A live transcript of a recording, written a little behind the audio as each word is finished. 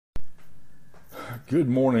Good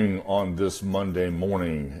morning on this Monday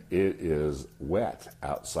morning. It is wet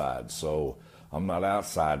outside, so I'm not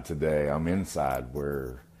outside today. I'm inside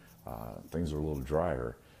where things are a little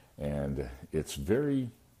drier, and it's very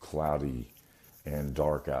cloudy and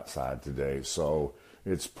dark outside today. So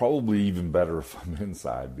it's probably even better if I'm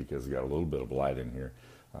inside because I got a little bit of light in here.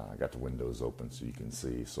 I got the windows open so you can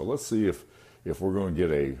see. So let's see if we're going to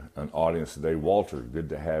get an audience today. Walter, good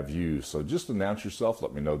to have you. So just announce yourself.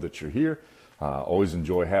 Let me know that you're here. Always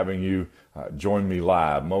enjoy having you. Join me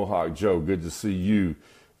live. Mohawk Joe, good to see you.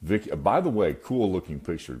 Vic, by the way, cool looking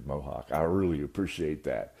picture, Mohawk. I really appreciate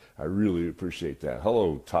that.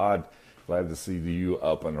 Hello, Todd. Glad to see you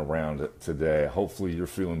up and around today. Hopefully you're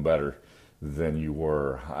feeling better than you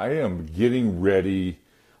were. I am getting ready.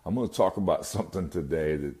 I'm going to talk about something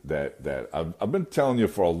today that I've been telling you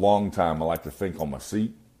for a long time. I like to think on my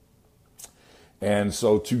seat. And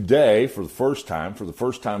so today, for the first time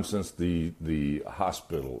since the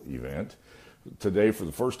hospital event, today for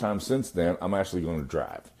the first time since then, I'm actually going to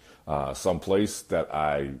drive someplace that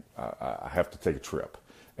I have to take a trip.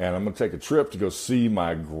 And I'm going to take a trip to go see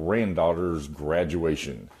my granddaughter's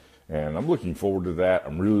graduation. And I'm looking forward to that.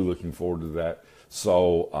 I'm really looking forward to that.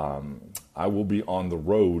 So I will be on the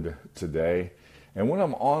road today. And when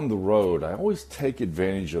I'm on the road, I always take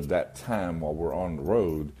advantage of that time while we're on the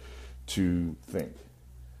road to think.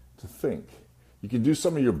 You can do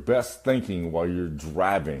some of your best thinking while you're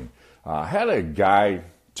driving. I had a guy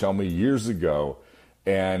tell me years ago,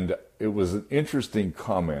 and it was an interesting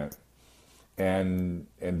comment, and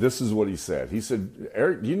this is what he said. He said,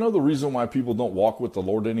 Eric, do you know the reason why people don't walk with the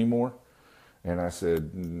Lord anymore? And I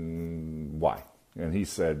said, why? And he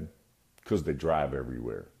said, because they drive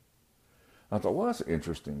everywhere. I thought, well, that's an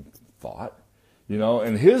interesting thought. You know,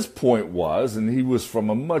 and his point was, and he was from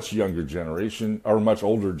a much younger generation, or much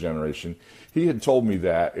older generation. He had told me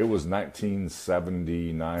that it was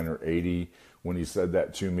 1979 or 80 when he said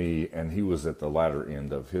that to me, and he was at the latter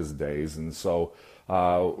end of his days. And so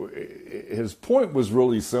his point was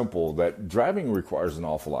really simple, that driving requires an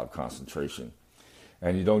awful lot of concentration.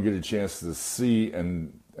 And you don't get a chance to see,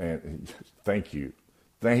 and thank you.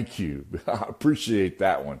 I appreciate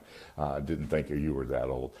that one. I didn't think you were that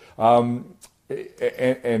old.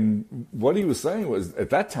 And what he was saying was, at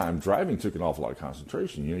that time, driving took an awful lot of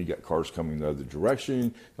concentration. You know, you got cars coming the other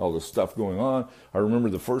direction, all this stuff going on. I remember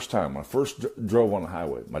the first time, when I first drove on the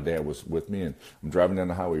highway, my dad was with me, and I'm driving down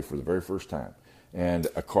the highway for the very first time. And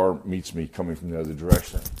a car meets me coming from the other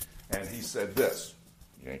direction. And he said this.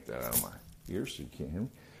 Yank that out of my ears so you can't hear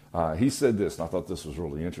me. He said this, and I thought this was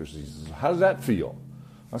really interesting. He says, how does that feel?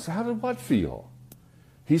 I said, how did what feel?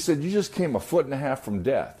 He said, you just came 1.5 feet from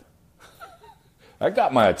death. That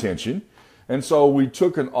got my attention. And so we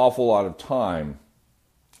took an awful lot of time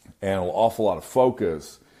and an awful lot of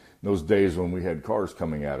focus in those days when we had cars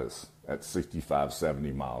coming at us at 65,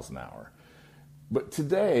 70 miles an hour. But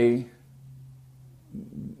today,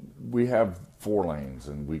 we have 4 lanes,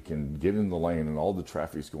 and we can get in the lane, and all the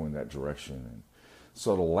traffic's going that direction. And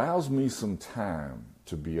so it allows me some time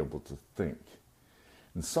to be able to think.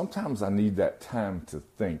 And sometimes I need that time to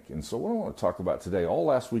think. And so what I want to talk about today, all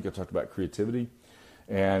last week I talked about creativity.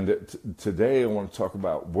 And today I want to talk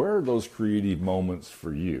about, where are those creative moments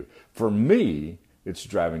for you? For me, it's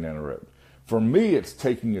driving down the road. For me, it's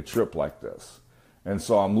taking a trip like this. And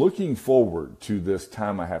so I'm looking forward to this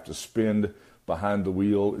time I have to spend behind the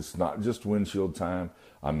wheel. It's not just windshield time.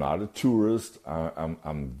 I'm not a tourist.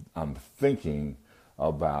 I'm thinking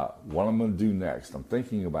about what I'm going to do next. I'm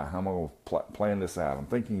thinking about how I'm going to plan this out. I'm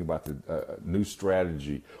thinking about the new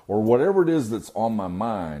strategy, or whatever it is that's on my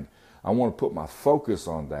mind. I want to put my focus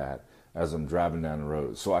on that as I'm driving down the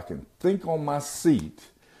road, so I can think on my seat,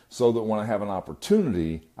 so that when I have an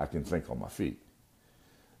opportunity, I can think on my feet.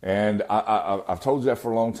 And I've told you that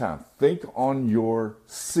for a long time. Think on your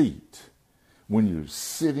seat when you're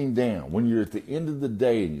sitting down, when you're at the end of the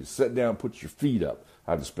day and you sit down, put your feet up.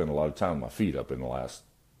 I had to spend a lot of time with my feet up in the last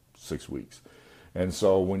 6 weeks. And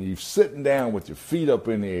so when you're sitting down with your feet up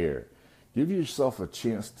in the air, give yourself a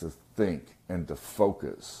chance to think and to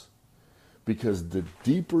focus. Because the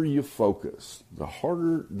deeper you focus, the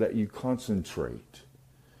harder that you concentrate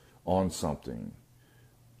on something,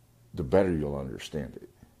 the better you'll understand it.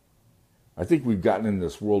 I think we've gotten in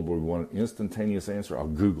this world where we want an instantaneous answer. I'll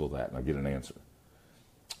Google that and I'll get an answer.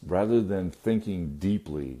 Rather than thinking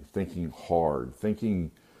deeply, thinking hard, thinking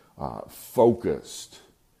focused.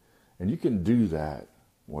 And you can do that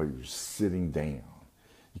while you're sitting down.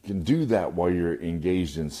 You can do that while you're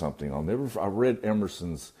engaged in something. I read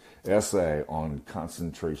Emerson's essay on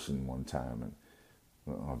concentration one time, and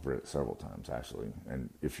Well, I've read it several times, actually. And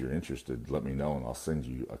if you're interested, let me know, and I'll send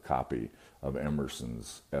you a copy of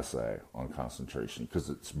Emerson's essay on concentration, because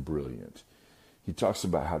it's brilliant. He talks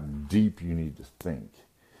about how deep you need to think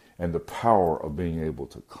and the power of being able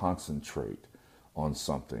to concentrate on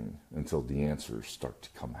something until the answers start to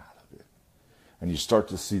come out of it. And you start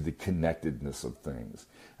to see the connectedness of things.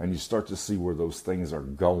 And you start to see where those things are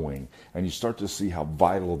going. And you start to see how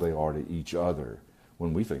vital they are to each other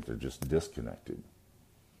when we think they're just disconnected.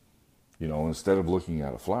 You know, instead of looking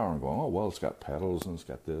at a flower and going, oh, well, it's got petals and it's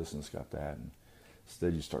got this and it's got that. And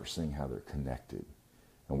instead you start seeing how they're connected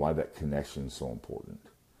and why that connection is so important.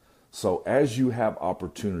 So as you have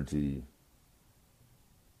opportunity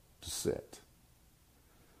to sit,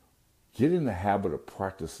 get in the habit of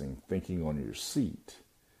practicing thinking on your seat,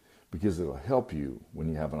 because it'll help you when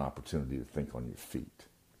you have an opportunity to think on your feet.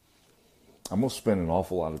 I'm going to spend an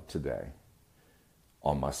awful lot of today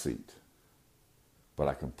on my seat. But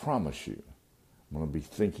I can promise you, I'm going to be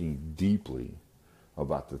thinking deeply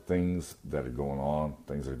about the things that are going on,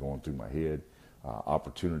 things that are going through my head,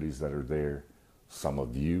 opportunities that are there. Some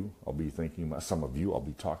of you I'll be thinking about, some of you I'll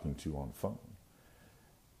be talking to on the phone.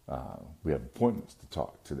 We have appointments to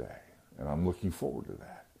talk today, and I'm looking forward to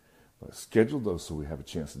that. But schedule those so we have a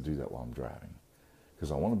chance to do that while I'm driving,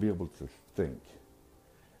 because I want to be able to think.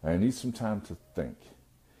 And I need some time to think.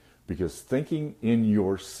 Because thinking in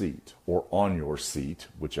your seat or on your seat,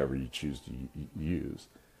 whichever you choose to use,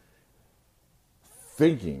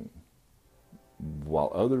 thinking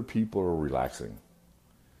while other people are relaxing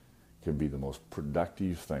can be the most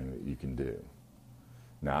productive thing that you can do.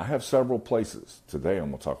 Now, I have several places. Today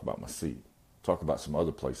I'm going to talk about my seat. Talk about some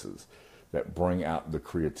other places that bring out the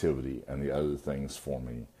creativity and the other things for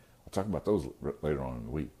me. I'll talk about those later on in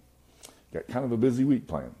the week. Got kind of a busy week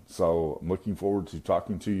planned, so I'm looking forward to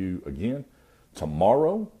talking to you again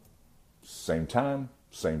tomorrow, same time,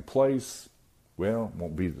 same place. Well,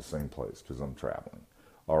 won't be the same place because I'm traveling,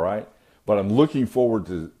 all right? But I'm looking forward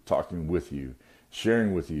to talking with you,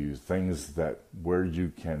 sharing with you things that where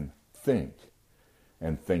you can think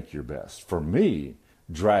and think your best. For me,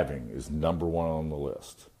 driving is number one on the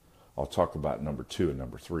list. I'll talk about number 2 and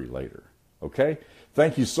number 3 later. Okay?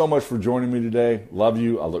 Thank you so much for joining me today. Love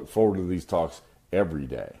you. I look forward to these talks every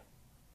day.